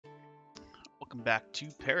welcome back to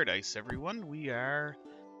Paradise, everyone. We are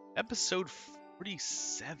episode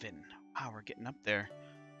 47. Wow, we're getting up there.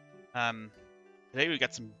 Today we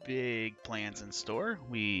got some big plans in store.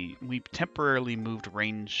 We temporarily moved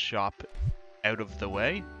Rain's shop out of the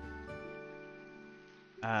way.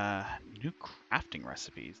 New crafting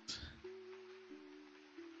recipes.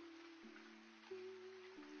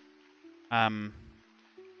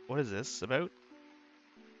 What is this about?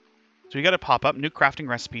 So we got to pop up new crafting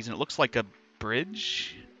recipes, and it looks like a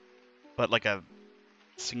bridge, but like a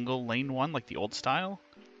single lane one, like the old style.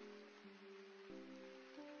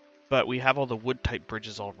 But we have all the wood type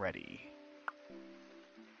bridges already.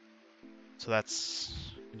 So that's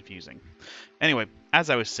confusing. Anyway,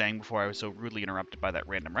 as I was saying before I was so rudely interrupted by that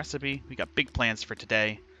random recipe, we got big plans for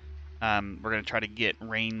today. We're going to try to get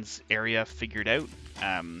Rain's area figured out.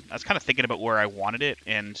 I was kind of thinking about where I wanted it,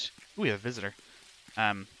 and ooh, we have a visitor.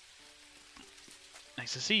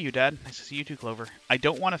 Nice to see you, Dad. Nice to see you too, Clover. I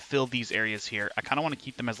don't want to fill these areas here. I kind of want to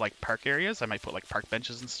keep them as like park areas. I might put like park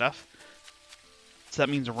benches and stuff. So that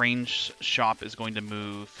means Rain's shop is going to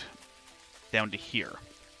move down to here.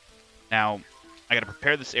 Now, I got to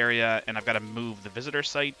prepare this area, and I've got to move the visitor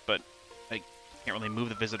site, but I can't really move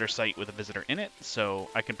the visitor site with a visitor in it. So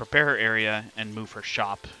I can prepare her area and move her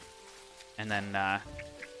shop, and then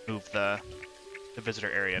move the visitor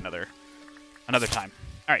area another time.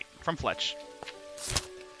 All right, from Fletch.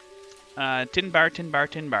 Tin bar, tin bar,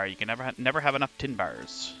 tin bar. You can never have enough tin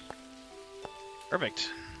bars.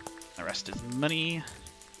 Perfect. The rest is money.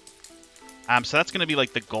 So that's going to be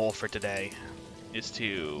like the goal for today, is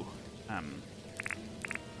to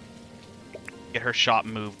get her shop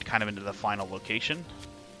moved kind of into the final location.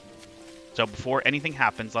 So before anything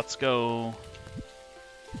happens, let's go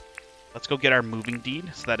get our moving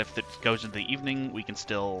deed, so that if it goes into the evening, we can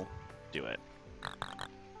still do it.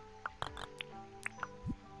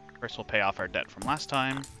 First, we'll pay off our debt from last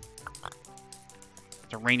time.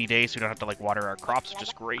 It's a rainy day, so we don't have to like water our crops, which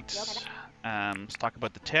is great. Let's talk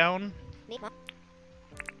about the town.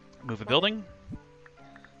 Move a building.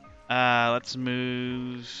 Let's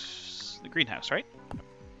move the greenhouse, right?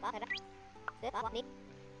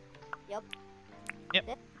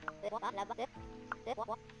 Yep.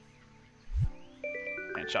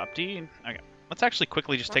 And shop deed. Okay. Let's actually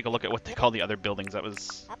quickly just take a look at what they call the other buildings.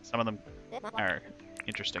 Some of them are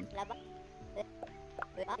interesting.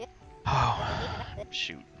 Oh,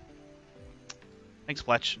 shoot. Thanks,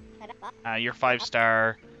 Fletch. You're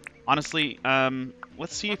 5-star. Honestly,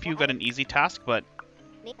 let's see if you got an easy task, but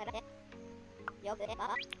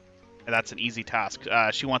that's an easy task.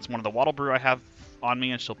 She wants one of the wattle brew I have on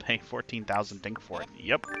me, and she'll pay 14,000 dink for it.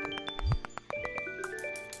 Yep.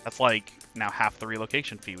 That's like now half the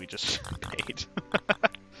relocation fee we just paid.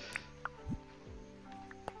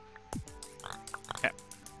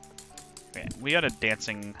 Okay, we had a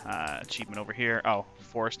dancing achievement over here. Oh,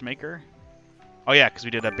 forest maker. Oh yeah, because we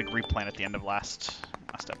did a big replant at the end of last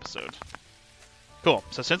episode. Cool.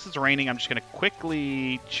 So since it's raining, I'm just gonna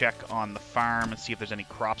quickly check on the farm and see if there's any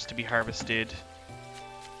crops to be harvested.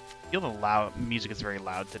 I feel the music is very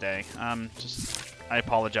loud today. I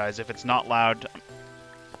apologize if it's not loud.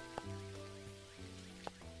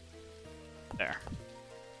 There.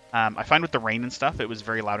 I find with the rain and stuff, it was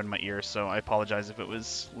very loud in my ears, so I apologize if it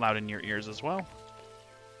was loud in your ears as well.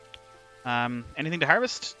 Anything to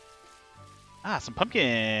harvest? Ah, some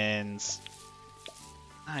pumpkins.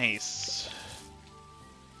 Nice.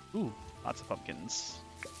 Ooh, lots of pumpkins.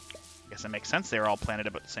 I guess it makes sense. They were all planted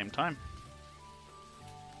about the same time.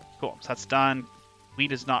 Cool, so that's done.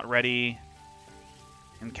 Wheat is not ready.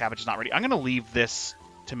 And cabbage is not ready. I'm going to leave this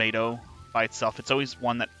tomato by itself. It's always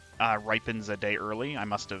one that ripens a day early. I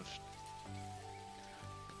must have,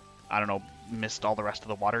 I don't know, missed all the rest of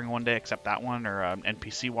the watering one day except that one, or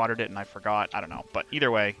NPC watered it and I forgot. I don't know, but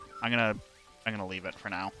either way, I'm gonna leave it for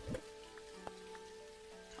now.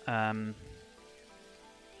 Yeah,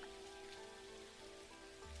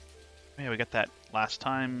 we got that last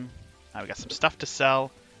time. We got some stuff to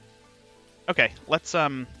sell. Okay, let's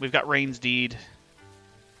we've got Rain's deed.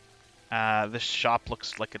 This shop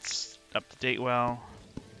looks like it's up to date well.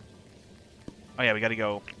 Oh yeah, we gotta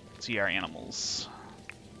go see our animals.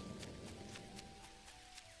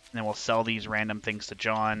 And then we'll sell these random things to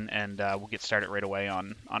John, and we'll get started right away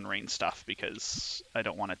on Rain stuff, because I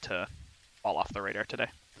don't want it to fall off the radar today.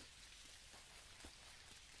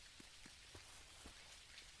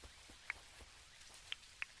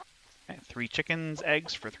 Okay, 3 chickens,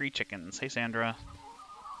 eggs for 3 chickens. Hey Sandra.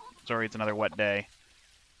 Sorry, it's another wet day.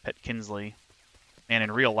 Pet Kinsley. And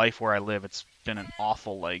in real life where I live, it's been an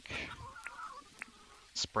awful, like,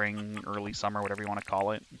 spring, early summer, whatever you want to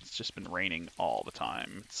call it. It's just been raining all the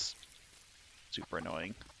time. It's super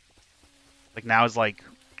annoying. Like now is like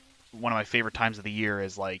one of my favorite times of the year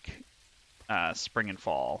is like spring and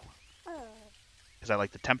fall. Because I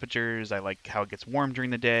like the temperatures, I like how it gets warm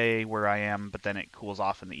during the day where I am, but then it cools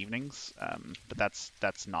off in the evenings. But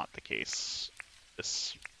that's not the case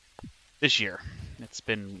this year. It's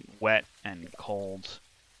been wet and cold.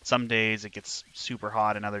 Some days it gets super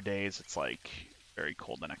hot, and other days it's like very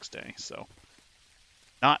cold the next day. So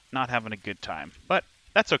not having a good time, but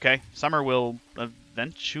that's okay. Summer will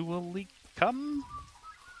eventually come.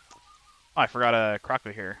 Oh, I forgot a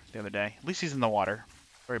croco here the other day. At least he's in the water.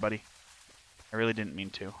 Sorry, buddy. I really didn't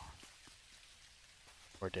mean to.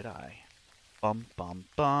 Or did I? Bum bum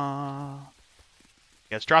bum.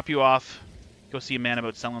 Yeah, let's drop you off. Go see a man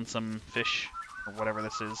about selling some fish or whatever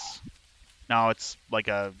this is. No, it's like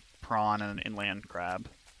a prawn and an inland crab.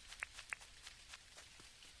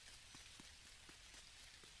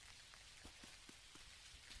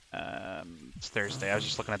 It's Thursday. I was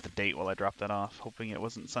just looking at the date while I dropped that off, hoping it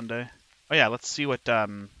wasn't Sunday. Oh yeah, let's see what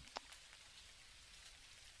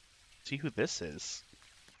see who this is.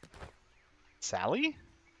 Sally?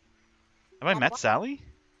 Have I met Sally?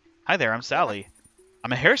 Hi there, I'm Sally.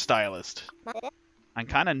 I'm a hairstylist. I'm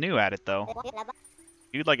kind of new at it though.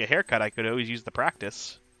 If you'd like a haircut, I could always use the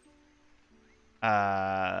practice.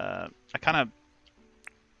 I kind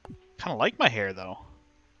of like my hair though.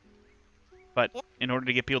 But in order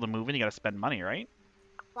to get people to move in, you gotta spend money, right?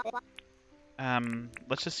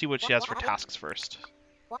 Let's just see what she has for tasks first.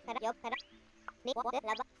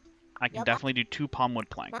 I can definitely do 2 palmwood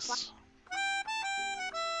planks.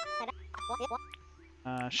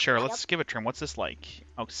 Sure, let's give it a trim. What's this like?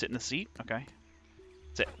 Oh, sit in the seat? Okay.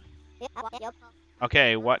 Sit.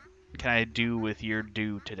 Okay, what can I do with your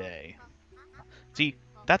do today? See,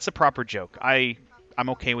 that's a proper joke. I'm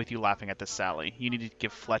okay with you laughing at this, Sally. You need to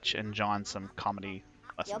give Fletch and John some comedy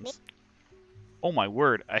lessons. Oh my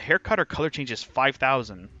word, a haircut or color change is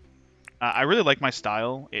 5,000. I really like my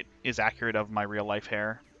style. It is accurate of my real life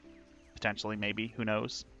hair. Potentially, maybe. Who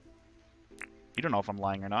knows? You don't know if I'm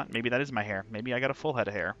lying or not. Maybe that is my hair. Maybe I got a full head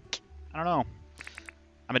of hair. I don't know.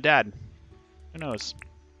 I'm a dad. Who knows?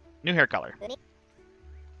 New hair color.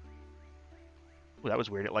 Ooh, that was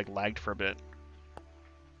weird. It like lagged for a bit.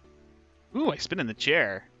 Ooh, I spin in the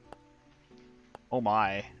chair. Oh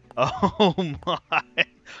my. Oh my.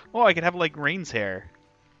 Oh, I could have like Rain's hair.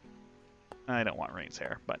 I don't want Rain's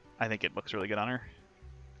hair, but I think it looks really good on her.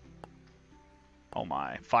 Oh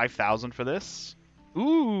my. 5,000 for this?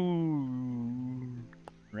 Ooh.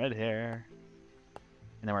 Red hair.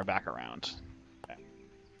 And then we're back around. Okay.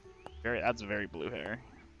 That's very blue hair.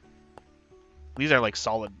 These are like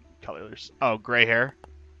solid colors. Oh, gray hair.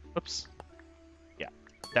 Whoops. Yeah.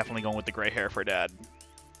 Definitely going with the gray hair for dad.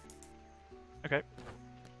 Okay.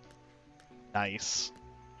 Nice.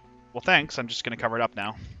 Well, thanks. I'm just going to cover it up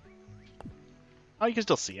now. Oh, you can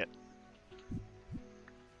still see it.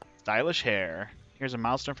 Stylish hair. Here's a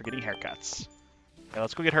milestone for getting haircuts. Okay,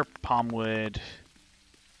 let's go get her palmwood.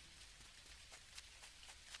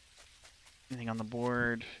 Anything on the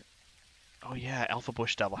board? Oh yeah, Alpha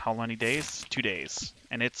Bush Devil. How many days? 2 days.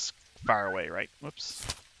 And it's far away, right? Whoops.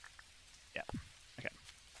 Yeah. Okay.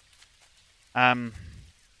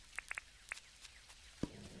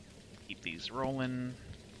 Keep these rolling.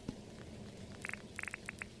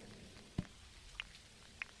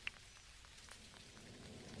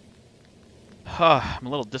 I'm a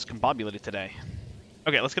little discombobulated today.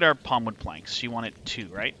 Okay, let's get our palmwood planks. She wanted 2,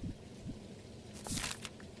 right?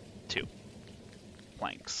 2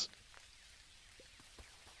 planks.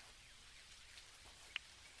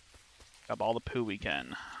 Grab all the poo we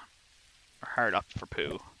can. We're hard up for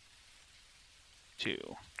poo. 2.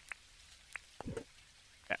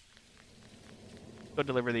 Okay. Go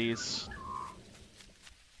deliver these.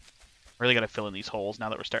 Really gotta fill in these holes now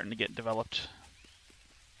that we're starting to get developed.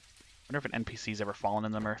 I wonder if an NPC's ever fallen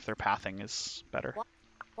in them or if their pathing is better.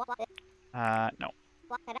 No.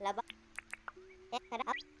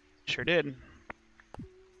 Sure did.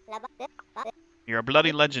 You're a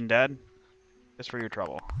bloody legend, Dad. Just for your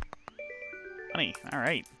trouble. Honey,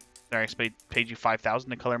 alright. Sorry, I paid you 5,000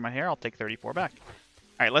 to color my hair. I'll take 34 back.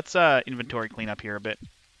 Alright, let's inventory clean up here a bit.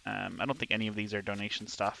 I don't think any of these are donation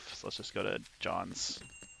stuff, so let's just go to John's.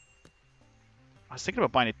 I was thinking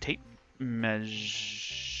about buying a tape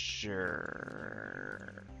measure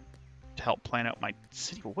to help plan out my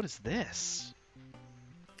city. But what is this?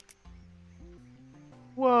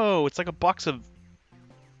 Whoa, it's like a box of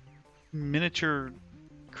miniature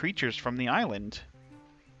creatures from the island.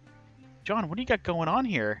 John, what do you got going on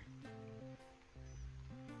here?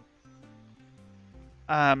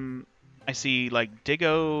 I see like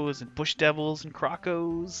Diggos and Bush Devils and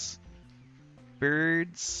Crocos.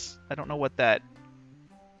 birds. I don't know what that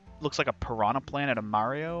looks like. A piranha plant at a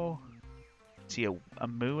Mario. See a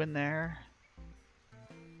moo in there.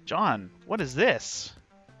 John, what is this?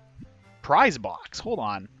 Prize box. Hold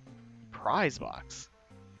on. Prize box.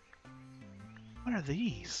 What are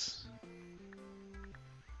these?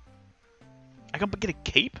 I can get a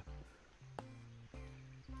cape?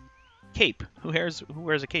 Cape. Who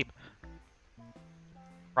wears a cape?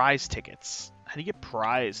 Prize tickets. How do you get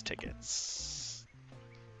prize tickets?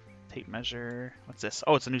 Tape measure. What's this?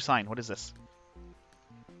 Oh, it's a new sign. What is this?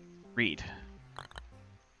 Read.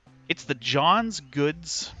 It's the John's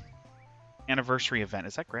Goods anniversary event.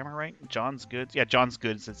 Is that grammar right? John's Goods? Yeah, John's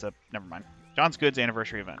Goods. Never mind. John's Goods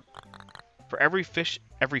anniversary event. For every fish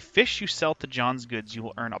you sell to John's Goods, you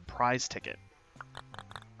will earn a prize ticket.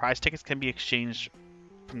 Prize tickets can be exchanged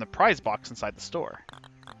from the prize box inside the store.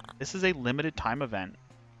 This is a limited time event,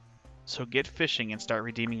 so get fishing and start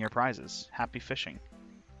redeeming your prizes. Happy fishing.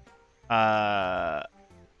 John,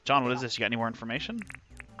 what is this? You got any more information?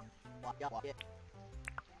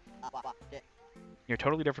 You're a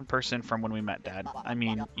totally different person from when we met, Dad. I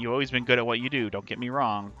mean, you've always been good at what you do, don't get me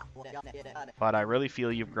wrong. But I really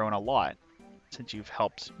feel you've grown a lot since you've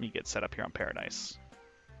helped me get set up here on Paradise.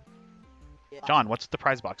 John, what's the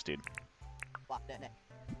prize box, dude?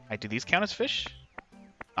 Do these count as fish?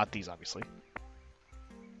 Not these, obviously.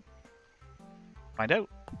 Find out.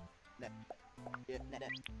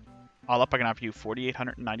 All up, I can offer you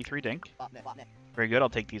 4,893 dink. Very good, I'll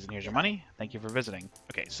take these and here's your money. Thank you for visiting.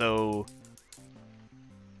 Okay, so...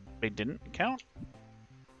 they didn't count?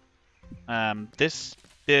 This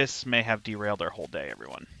may have derailed our whole day,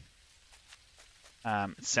 everyone.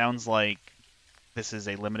 It sounds like this is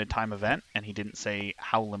a limited time event, and he didn't say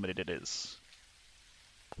how limited it is.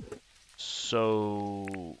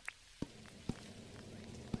 So...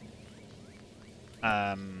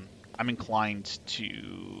 I'm inclined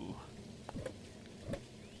to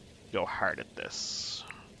go hard at this.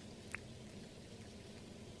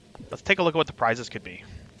 Let's take a look at what the prizes could be.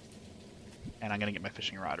 And I'm going to get my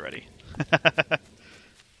fishing rod ready.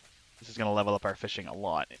 This is going to level up our fishing a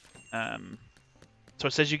lot. So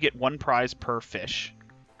it says you get one prize per fish.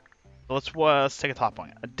 So let's take a top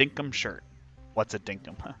one. A Dinkum shirt. What's a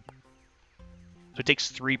Dinkum? So it takes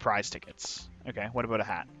 3 prize tickets. Okay, what about a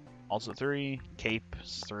hat? Also 3.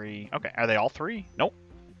 Capes 3. Okay, are they all 3? Nope.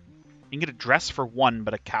 You can get a dress for 1,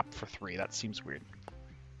 but a cap for 3. That seems weird.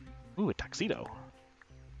 Ooh, a tuxedo.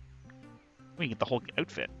 We can get the whole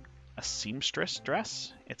outfit. A seamstress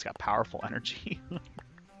dress? It's got powerful energy.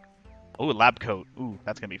 Oh, a lab coat. Ooh,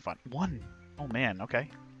 that's going to be fun. 1. Oh, man. Okay.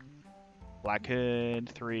 Black hood.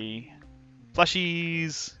 3.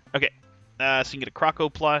 Plushies. Okay. So you can get a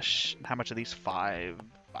Croco plush. How much are these? 5.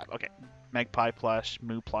 5. Okay. Magpie plush.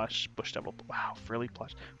 Moo plush. Bush devil. Wow. Frilly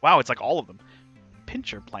plush. Wow, it's like all of them.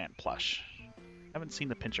 Pincher plant plush. I haven't seen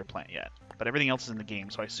the pincher plant yet. But everything else is in the game,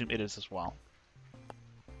 so I assume it is as well.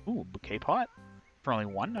 Ooh, bouquet pot. For only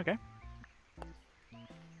 1? Okay.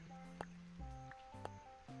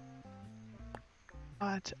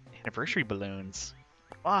 What? Anniversary balloons.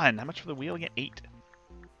 Fun. How much for the wheel again? 8.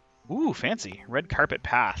 Ooh, fancy. Red carpet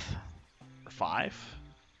path. For 5.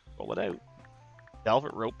 Roll it out.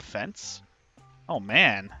 Velvet rope fence. Oh,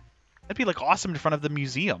 man. That'd be, like, awesome in front of the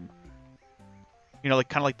museum. You know, like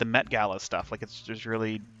kind of like the Met Gala stuff. Like, it's just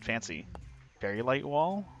really fancy. Fairy light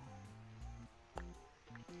wall.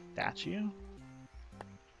 Statue.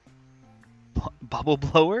 Bubble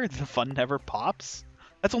blower? The fun never pops?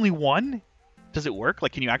 That's only 1? Does it work?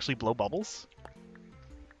 Like, can you actually blow bubbles?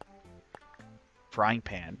 Frying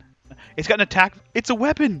pan. It's got an attack. It's a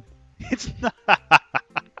weapon! It's not...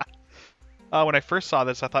 When I first saw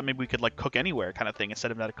this, I thought maybe we could, like, cook anywhere kind of thing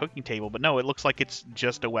instead of at a cooking table. But no, it looks like it's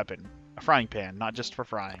just a weapon. A frying pan, not just for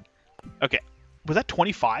frying. Okay. Was that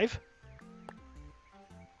 25?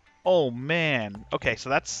 Oh, man. Okay, so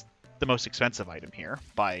that's the most expensive item here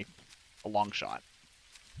by a long shot.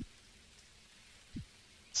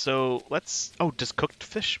 So let's... Oh, does cooked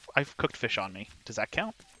fish... I've cooked fish on me. Does that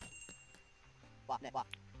count?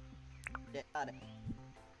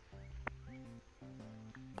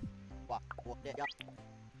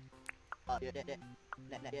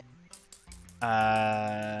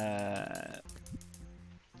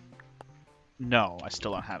 No, I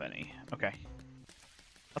still don't have any. Okay.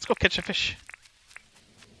 Let's go catch a fish.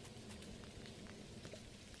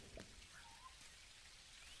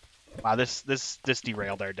 Wow, this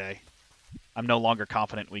derailed our day. I'm no longer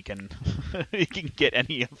confident we can we can get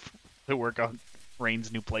any of the work on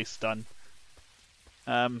Rain's new place done.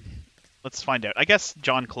 Let's find out. I guess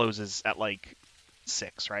John closes at like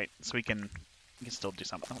 6, right? So we can still do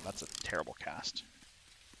something. Oh, that's a terrible cast.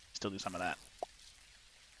 Still do some of that.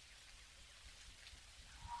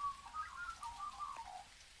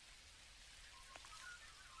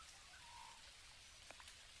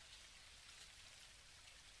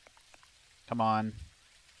 Come on.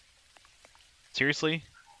 Seriously?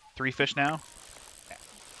 3 fish now? Okay.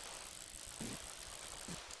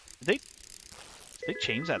 Did they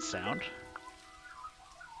change that sound? It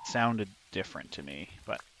sounded different to me,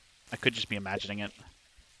 but I could just be imagining it. It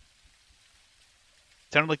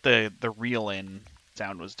sounded like the reel-in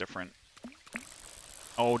sound was different.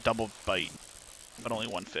 Oh, double bite. But only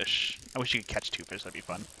 1 fish. I wish you could catch 2 fish, that'd be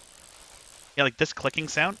fun. Yeah, like this clicking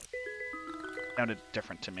sound sounded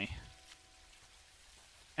different to me.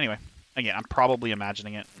 Anyway, again, I'm probably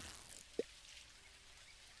imagining it.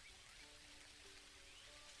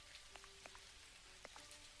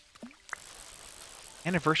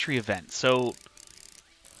 Anniversary event. So,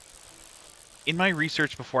 in my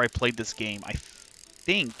research before I played this game, I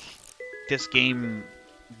think this game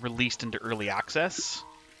released into early access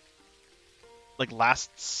like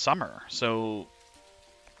last summer. So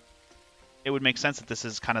it would make sense that this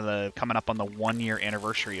is kind of the coming up on the 1-year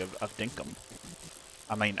anniversary of Dinkum.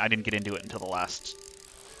 I mean, I didn't get into it until the last,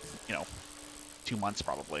 2 months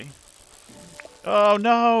probably. Oh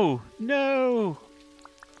no! No!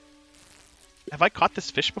 Have I caught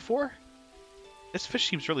this fish before? This fish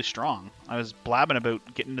seems really strong. I was blabbing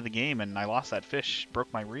about getting into the game and I lost that fish.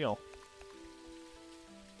 Broke my reel.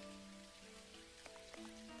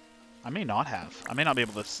 I may not have. I may not be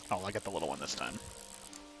able to... Oh, I got the little one this time.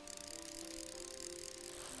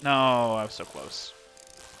 No, I was so close.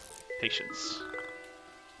 Patience.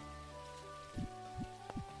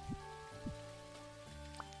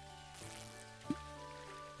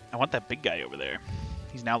 I want that big guy over there.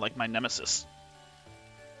 He's now like my nemesis.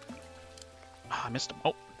 Oh, I missed him.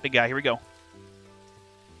 Oh, big guy. Here we go.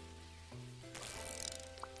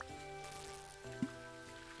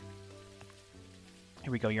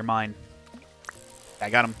 Here we go. You're mine. I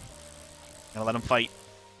got him. I'm gonna let him fight.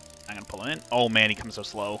 I'm gonna pull him in. Oh man, he comes so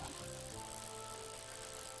slow.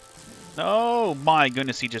 Oh my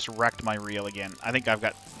goodness, he just wrecked my reel again. I think I've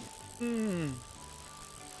got... I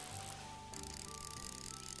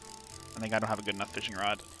think I don't have a good enough fishing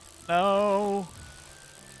rod. No!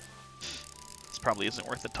 This probably isn't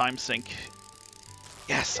worth the time sink.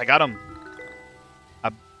 Yes, I got him!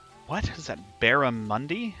 What is that?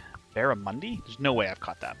 Barramundi? Barramundi? There's no way I've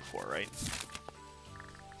caught that before, right?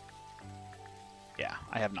 Yeah,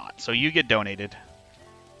 I have not. So you get donated.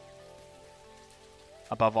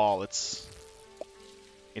 Above all, it's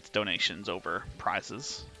donations over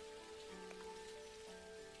prizes.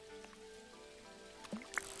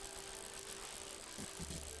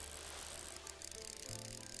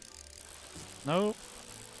 Nope.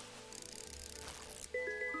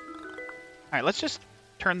 Alright, let's just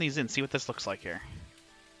turn these in, see what this looks like here.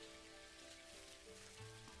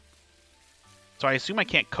 So I assume I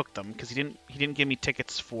can't cook them, because he didn't give me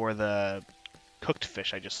tickets for the cooked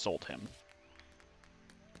fish I just sold him.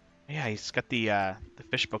 Yeah, he's got the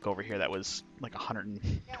fish book over here that was like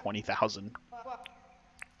 120,000.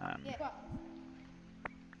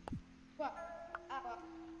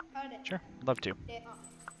 Sure, I'd love to.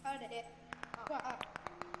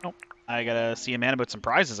 Nope, I gotta see a man about some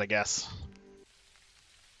prizes, I guess.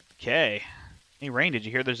 Okay. Hey, Rain, did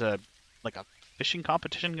you hear there's a fishing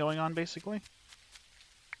competition going on, basically?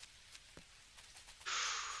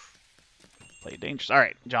 Play dangerous. All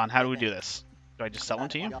right, John, how do we do this? Do I just sell them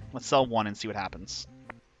to you? Let's sell one and see what happens.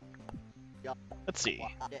 Let's see.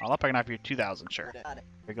 All up, I can offer you 2,000, sure. Here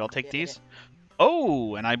we go, I'll take these.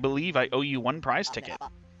 Oh, and I believe I owe you 1 prize ticket.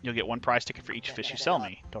 You'll get 1 prize ticket for each fish you sell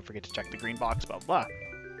me. Don't forget to check the green box, blah, blah.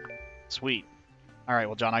 Sweet. All right,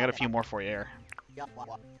 well, John, I got a few more for you here.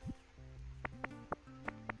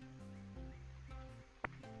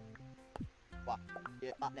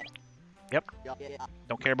 Yep.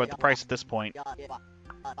 Don't care about the price at this point.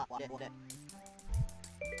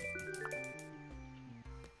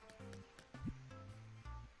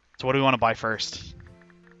 So what do we want to buy first?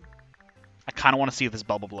 I kind of want to see if this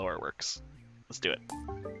bubble blower works. Let's do it.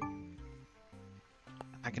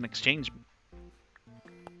 I can exchange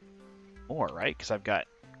more, right? Because I've got...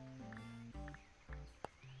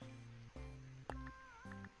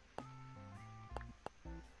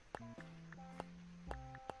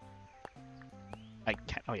 I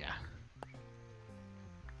can't... Oh, yeah.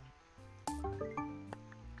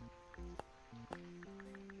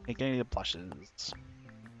 Make any of the plushes.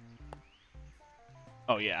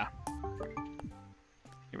 Oh, yeah.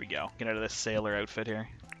 Here we go. Get out of this sailor outfit here.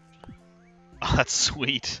 Oh, that's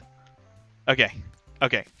sweet. Okay.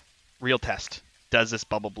 Okay. Real test. Does this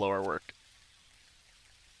bubble blower work?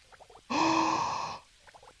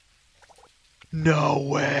 No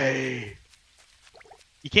way!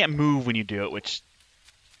 You can't move when you do it, which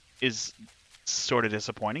is sort of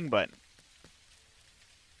disappointing, but...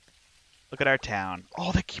 Look at our town.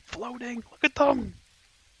 Oh, they keep floating. Look at them.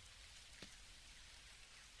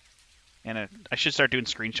 And I should start doing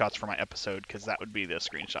screenshots for my episode, because that would be the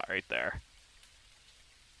screenshot right there.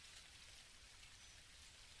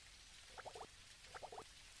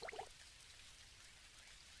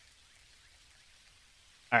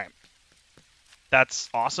 Alright. That's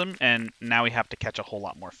awesome, and now we have to catch a whole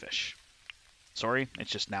lot more fish. Sorry,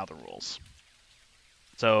 it's just now the rules.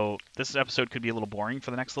 So this episode could be a little boring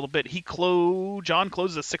for the next little bit. John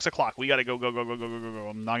closes at 6 o'clock. We gotta go.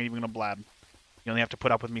 I'm not even gonna blab. You only have to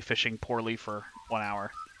put up with me fishing poorly for 1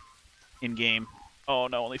 hour in game. Oh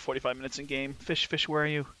no, only 45 minutes in game. Fish, where are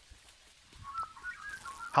you?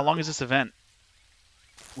 How long is this event?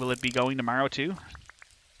 Will it be going tomorrow too?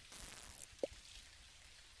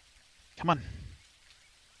 Come on.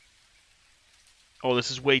 Oh,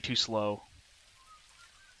 this is way too slow.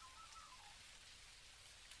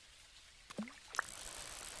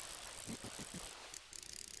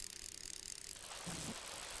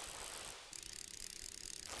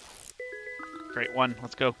 Great one.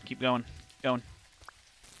 Let's go. Keep going. Going.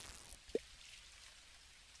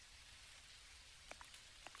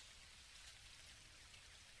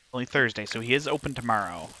 Only Thursday, so he is open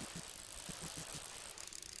tomorrow.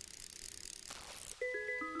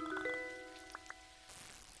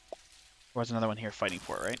 There was another one here fighting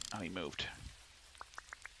for it, right? Oh, he moved.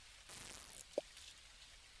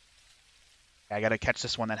 I gotta catch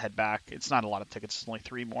this one that head back. It's not a lot of tickets. It's only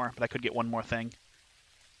 3 more, but I could get one more thing.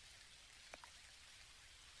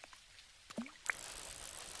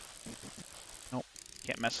 Nope.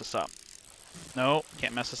 Can't mess this up. No,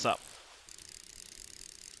 can't mess this up.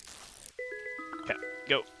 Okay,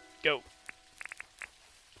 go. Go.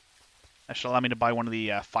 That should allow me to buy one of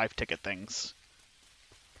the 5 ticket things.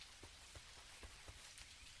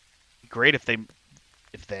 Great if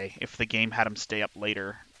the game had him stay up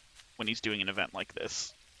later when he's doing an event like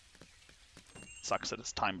this. Sucks that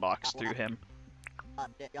it's time boxed through him.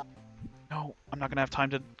 No, I'm not gonna have time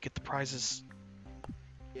to get the prizes.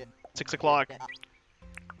 6 o'clock.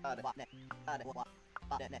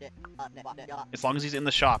 As long as he's in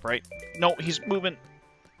the shop, right? No, he's moving.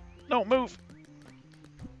 No, move.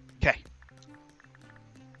 Okay.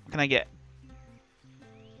 What can I get?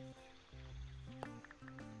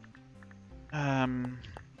 I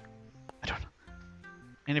don't know.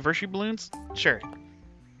 Anniversary balloons? Sure.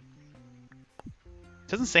 It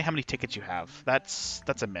doesn't say how many tickets you have. That's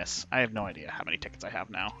a miss. I have no idea how many tickets I have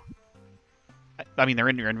now. I mean, they're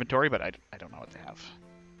in your inventory, but I don't know what they have.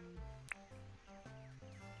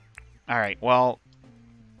 Alright, well,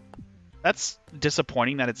 that's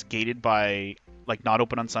disappointing that it's gated by, like, not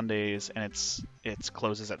open on Sundays and it's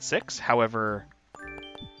closes at 6. However,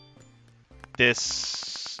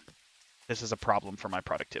 this is a problem for my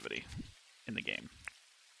productivity in the game.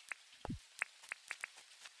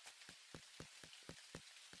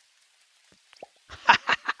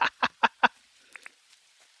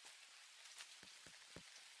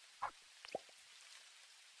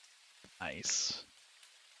 Nice.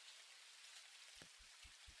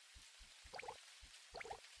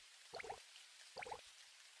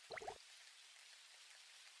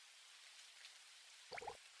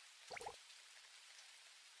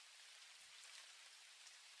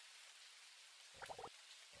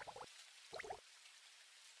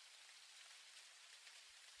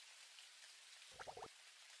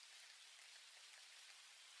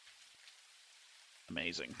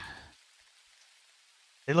 Amazing.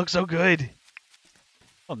 They look so good.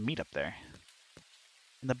 Oh, meat up there.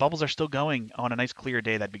 And the bubbles are still going. Oh, on a nice clear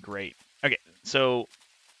day, that'd be great. Okay, so...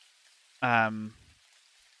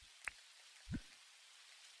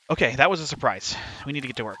 Okay, that was a surprise. We need to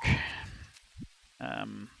get to work.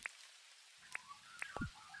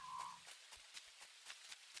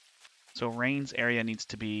 So Rain's area needs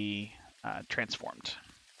to be transformed.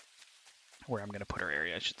 Where I'm going to put her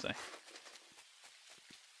area, I should say.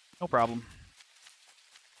 No problem.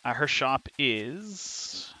 Her shop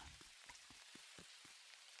is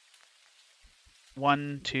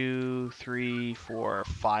 1, 2, 3, 4,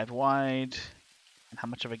 5 wide. And how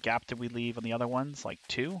much of a gap did we leave on the other ones? Like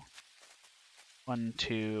 2? 1,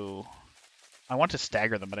 2. I want to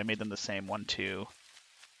stagger them, but I made them the same. 1, 2.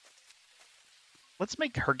 Let's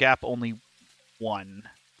make her gap only 1.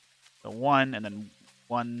 So 1, and then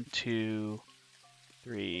 1, 2,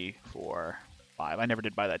 3, 4, 5. I never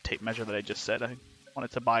did buy that tape measure that I just said I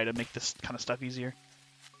wanted to buy to make this kind of stuff easier.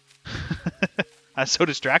 I was so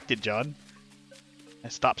distracted, John. I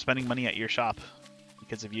stopped spending money at your shop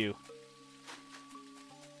because of you.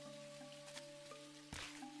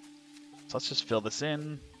 So let's just fill this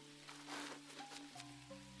in.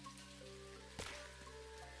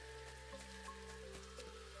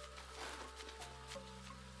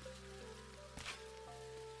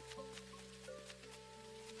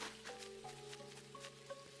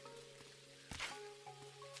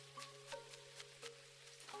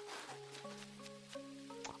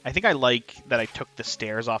 I think I like that I took the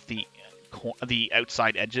stairs off the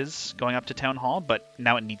outside edges going up to Town Hall, but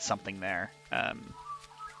now it needs something there. I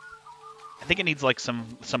think it needs like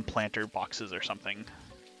some planter boxes or something.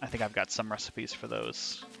 I think I've got some recipes for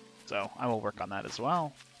those, so I will work on that as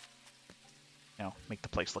well. You know, make the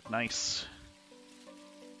place look nice.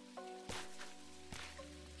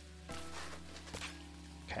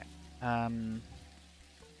 Okay.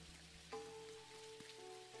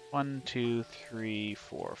 1, 2, 3,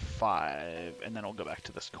 4, 5, and then we'll go back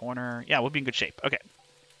to this corner. Yeah, we'll be in good shape. Okay.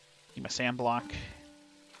 Need my sand block.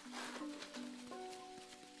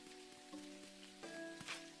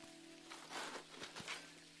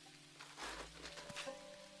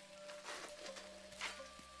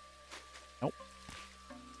 Nope.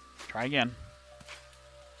 Try again.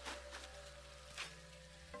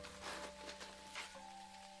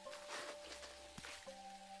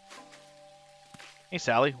 Hey,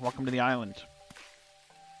 Sally. Welcome to the island.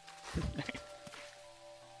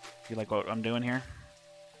 You like what I'm doing here?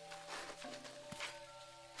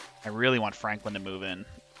 I really want Franklin to move in.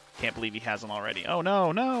 Can't believe he hasn't already. Oh,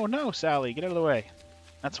 no, no, no, Sally. Get out of the way.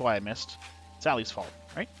 That's why I missed. Sally's fault,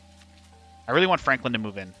 right? I really want Franklin to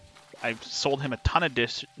move in. I've sold him a ton of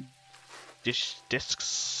discs.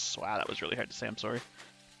 Wow, that was really hard to say. I'm sorry.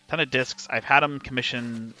 Ton of discs. I've had him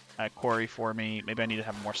commission a quarry for me. Maybe I need to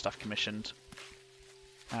have more stuff commissioned.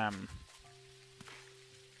 I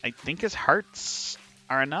think his hearts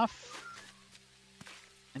are enough,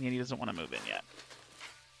 and yet he doesn't want to move in yet.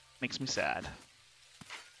 Makes me sad.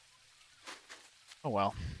 Oh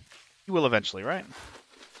well. He will eventually, right?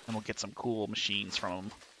 And we'll get some cool machines from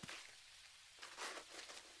him.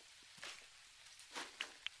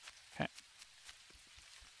 Okay.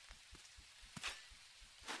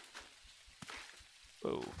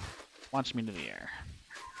 Whoa. Launch me into the air.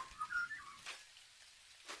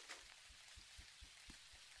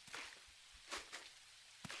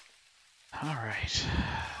 Alright.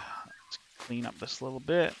 Let's clean up this little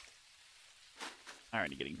bit.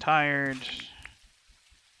 Already getting tired.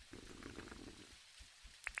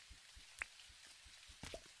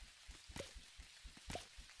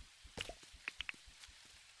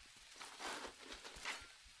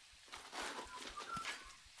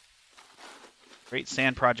 Great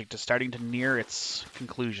Sand project is starting to near its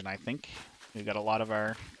conclusion, I think. We've got a lot of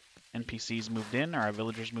our NPCs moved in, our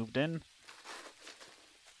villagers moved in.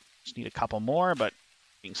 Just need a couple more, but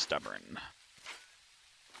being stubborn.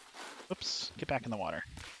 Oops, get back in the water.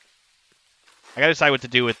 I gotta decide what to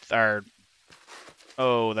do with our...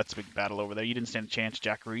 Oh, that's a big battle over there. You didn't stand a chance,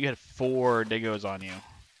 Jackaroo. You had 4 Digos on you.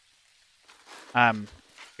 Gotta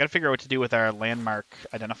figure out what to do with our landmark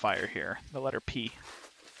identifier here, the letter P.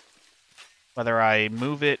 Whether I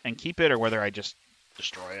move it and keep it, or whether I just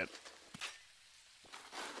destroy it.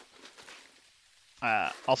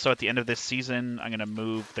 Also, at the end of this season, I'm going to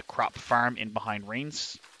move the crop farm in behind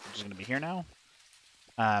Rains, which is going to be here now.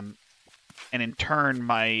 And in turn,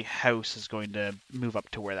 my house is going to move up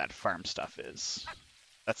to where that farm stuff is.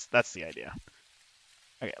 That's the idea.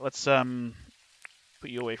 Okay, let's put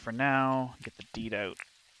you away for now. Get the deed out.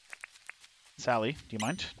 Sally, do you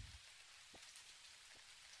mind?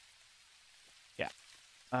 Yeah.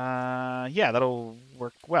 Yeah, that'll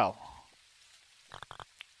work well.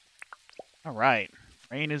 All right,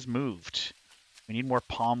 rain is moved. We need more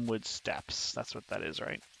palmwood steps. That's what that is,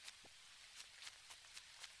 right?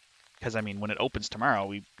 Because, I mean, when it opens tomorrow,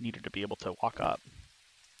 we need her to be able to walk up.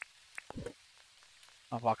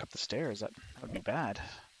 I'll walk up the stairs. That would be bad.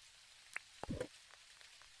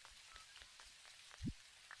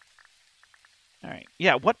 All right.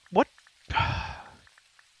 Yeah, what?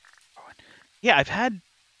 Yeah, I've had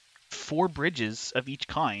 4 bridges of each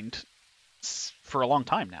kind for a long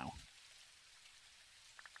time now.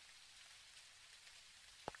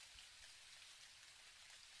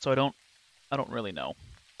 So I don't really know.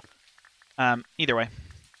 Either way,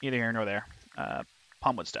 neither here nor there.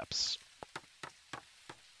 Palmwood steps.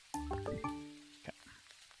 Okay.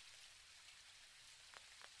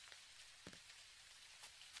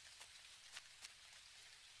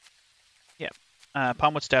 Yeah,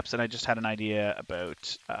 palmwood steps, and I just had an idea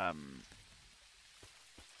about. Hey,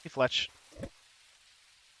 Fletch.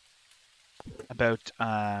 About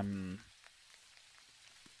a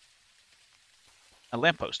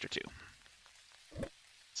lamppost or 2.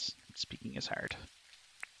 Speaking is hard.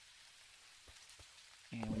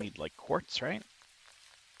 And we need like quartz, right?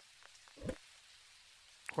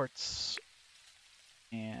 Quartz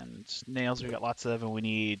and nails we got lots of, and we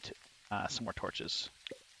need some more torches.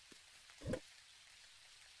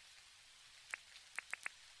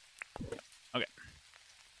 Okay.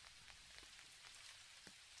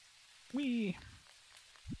 Whee!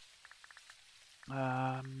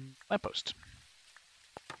 Lamppost.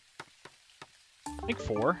 Make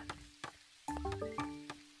 4.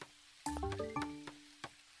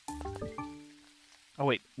 Oh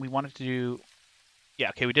wait, we wanted to do... Yeah,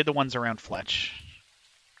 okay, we did the ones around Fletch.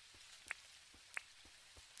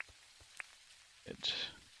 Good.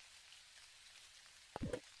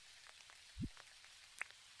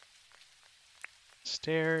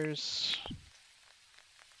 Stairs.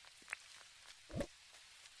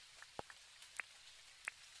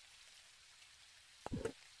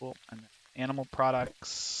 Cool. And then animal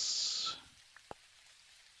products.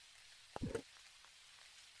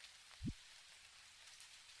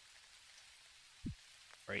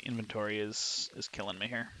 Right, inventory is killing me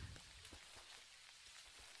here.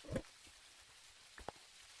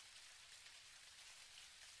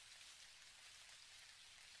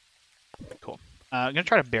 Cool. I'm going to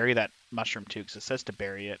try to bury that mushroom too, because it says to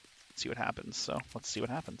bury it. See what happens. So let's see what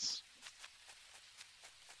happens.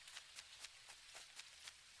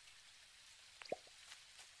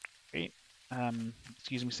 Great.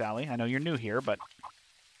 Excuse me, Sally. I know you're new here, but...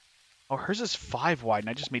 Oh, hers is 5 wide, and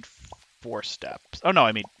I just made 4 steps. Oh, no,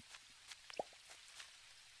 I made...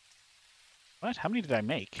 What? How many did I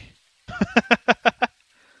make?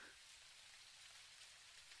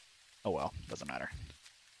 Oh, well. Doesn't matter.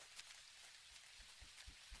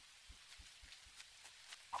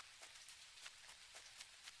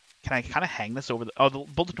 Can I kind of hang this over the... Oh, the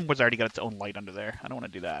bulletin board's already got its own light under there. I don't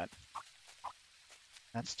want to do that.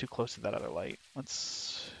 That's too close to that other light.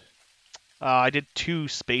 Let's... I did 2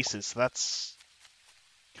 spaces, so that's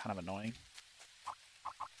kind of annoying.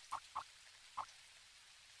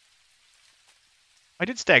 I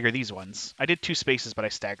did stagger these ones. I did 2 spaces, but I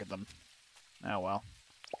staggered them. Oh, well.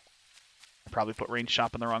 I probably put range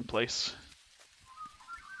shop in the wrong place.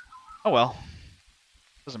 Oh, well.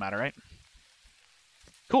 Doesn't matter, right?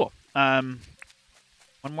 Cool. One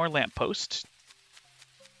more lamppost.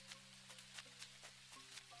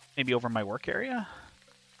 Maybe over my work area?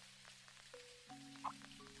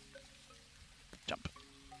 Jump.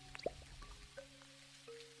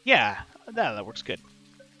 Yeah, that works good.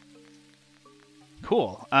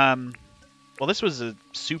 Cool. Well, this was a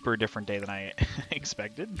super different day than I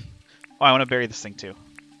expected. Oh, I want to bury this thing too.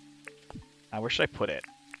 Where should I put it?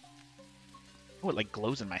 Oh, it like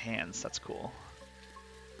glows in my hands. That's cool.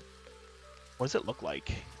 What does it look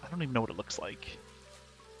like? I don't even know what it looks like.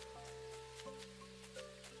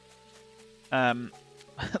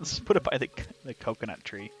 Let's put it by the coconut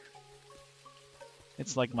tree.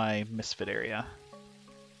 It's like my misfit area.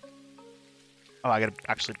 Oh, I gotta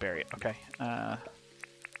actually bury it. Okay. A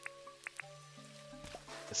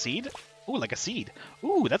seed? Ooh, like a seed.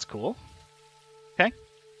 Ooh, that's cool. Okay.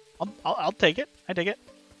 I'll take it. I take it.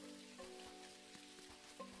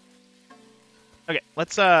 Okay,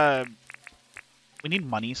 let's we need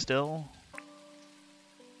money still.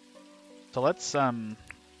 So let's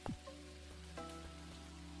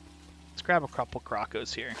grab a couple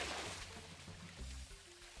crocos here.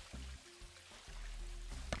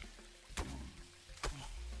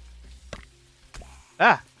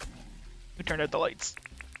 Ah! Who turned out the lights?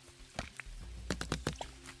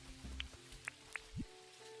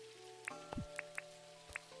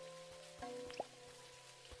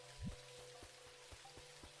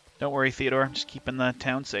 Don't worry, Theodore. I'm just keeping the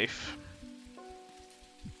town safe.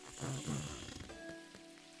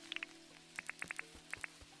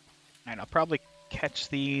 Alright, I'll probably catch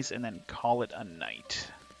these and then call it a night.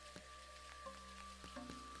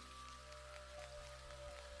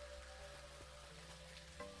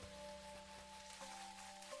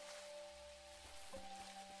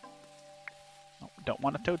 Oh, don't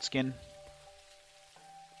want a toad skin.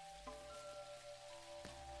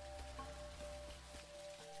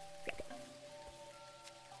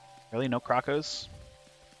 Really? No crocos?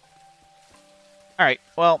 Alright,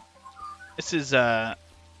 well, this is, oh,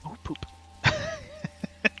 poop.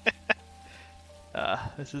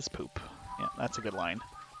 This is poop. Yeah, that's a good line.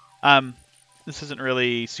 This isn't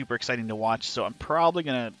really super exciting to watch, so I'm probably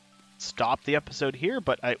going to stop the episode here,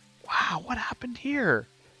 but wow, what happened here?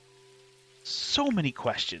 So many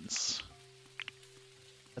questions.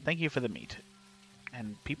 But thank you for the meat.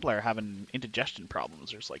 And people are having indigestion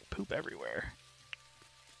problems. There's like poop everywhere.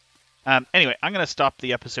 Anyway, I'm going to stop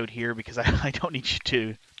the episode here because I don't need you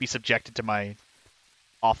to be subjected to my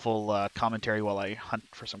awful commentary while I hunt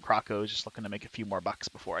for some crocos, just looking to make a few more bucks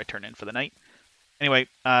before I turn in for the night. Anyway,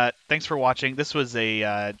 thanks for watching. This was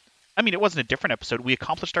I mean, it wasn't a different episode. We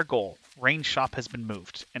accomplished our goal. Range shop has been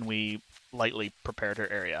moved, and we lightly prepared our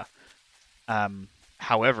area.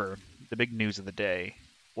 However, the big news of the day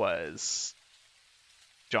was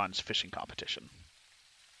John's fishing competition.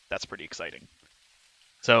 That's pretty exciting.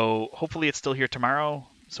 So hopefully it's still here tomorrow,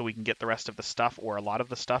 so we can get the rest of the stuff or a lot of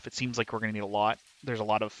the stuff. It seems like we're going to need a lot. There's a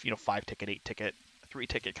lot of 5 ticket, 8 ticket, 3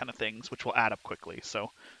 ticket kind of things, which will add up quickly.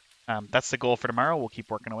 So that's the goal for tomorrow. We'll keep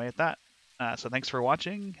working away at that. So thanks for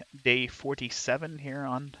watching day 47 here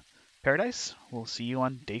on Paradise. We'll see you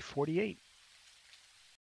on day 48.